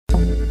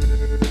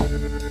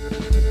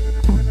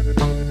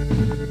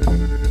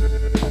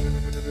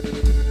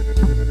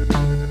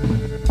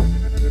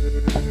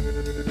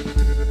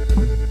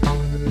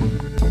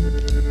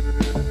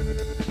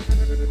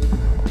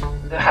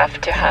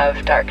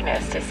of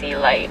darkness to see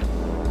light.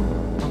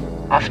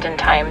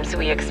 Oftentimes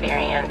we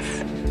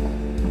experience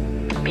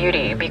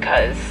beauty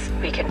because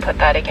we can put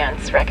that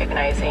against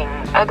recognizing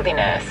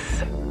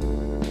ugliness.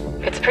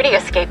 It's pretty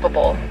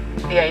escapable,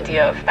 the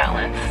idea of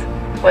balance.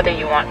 Whether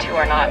you want to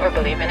or not, or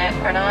believe in it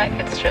or not,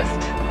 it's just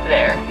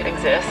there, it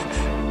exists.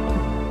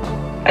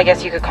 I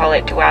guess you could call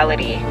it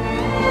duality.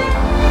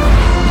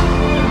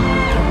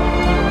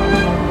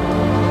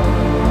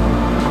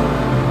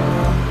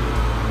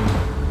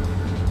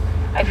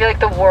 I feel like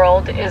the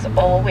world is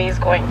always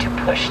going to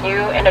push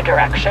you in a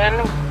direction.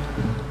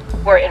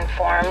 We're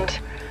informed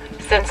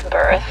since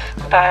birth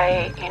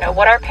by,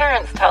 what our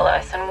parents tell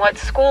us and what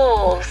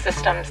school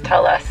systems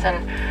tell us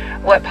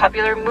and what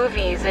popular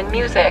movies and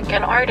music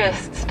and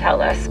artists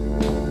tell us.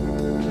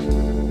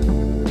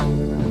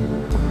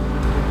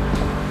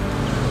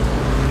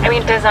 I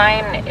mean,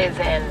 design is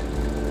in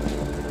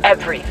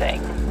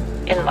everything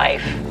in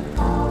life.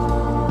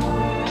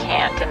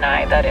 Can't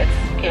deny that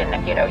it's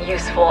in,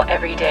 useful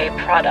everyday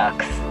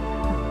products.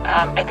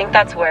 I think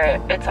that's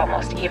where it's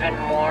almost even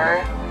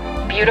more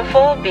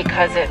beautiful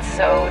because it's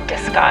so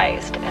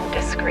disguised and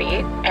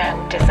discreet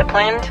and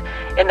disciplined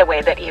in the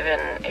way that even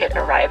it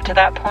arrived to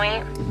that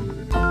point.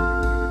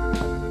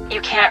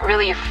 You can't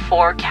really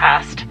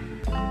forecast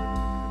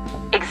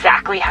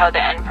exactly how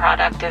the end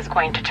product is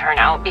going to turn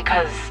out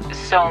because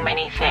so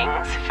many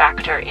things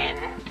factor in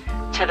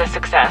to the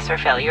success or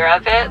failure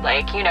of it.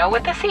 Like,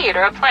 with a seed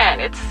or a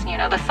plant, it's,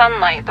 the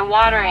sunlight, the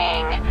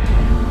watering.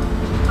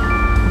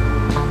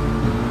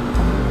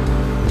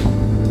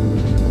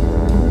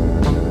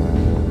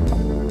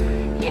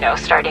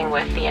 Starting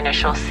with the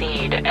initial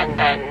seed and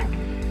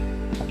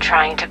then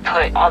trying to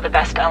put all the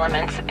best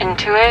elements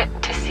into it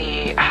to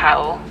see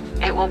how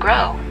it will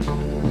grow.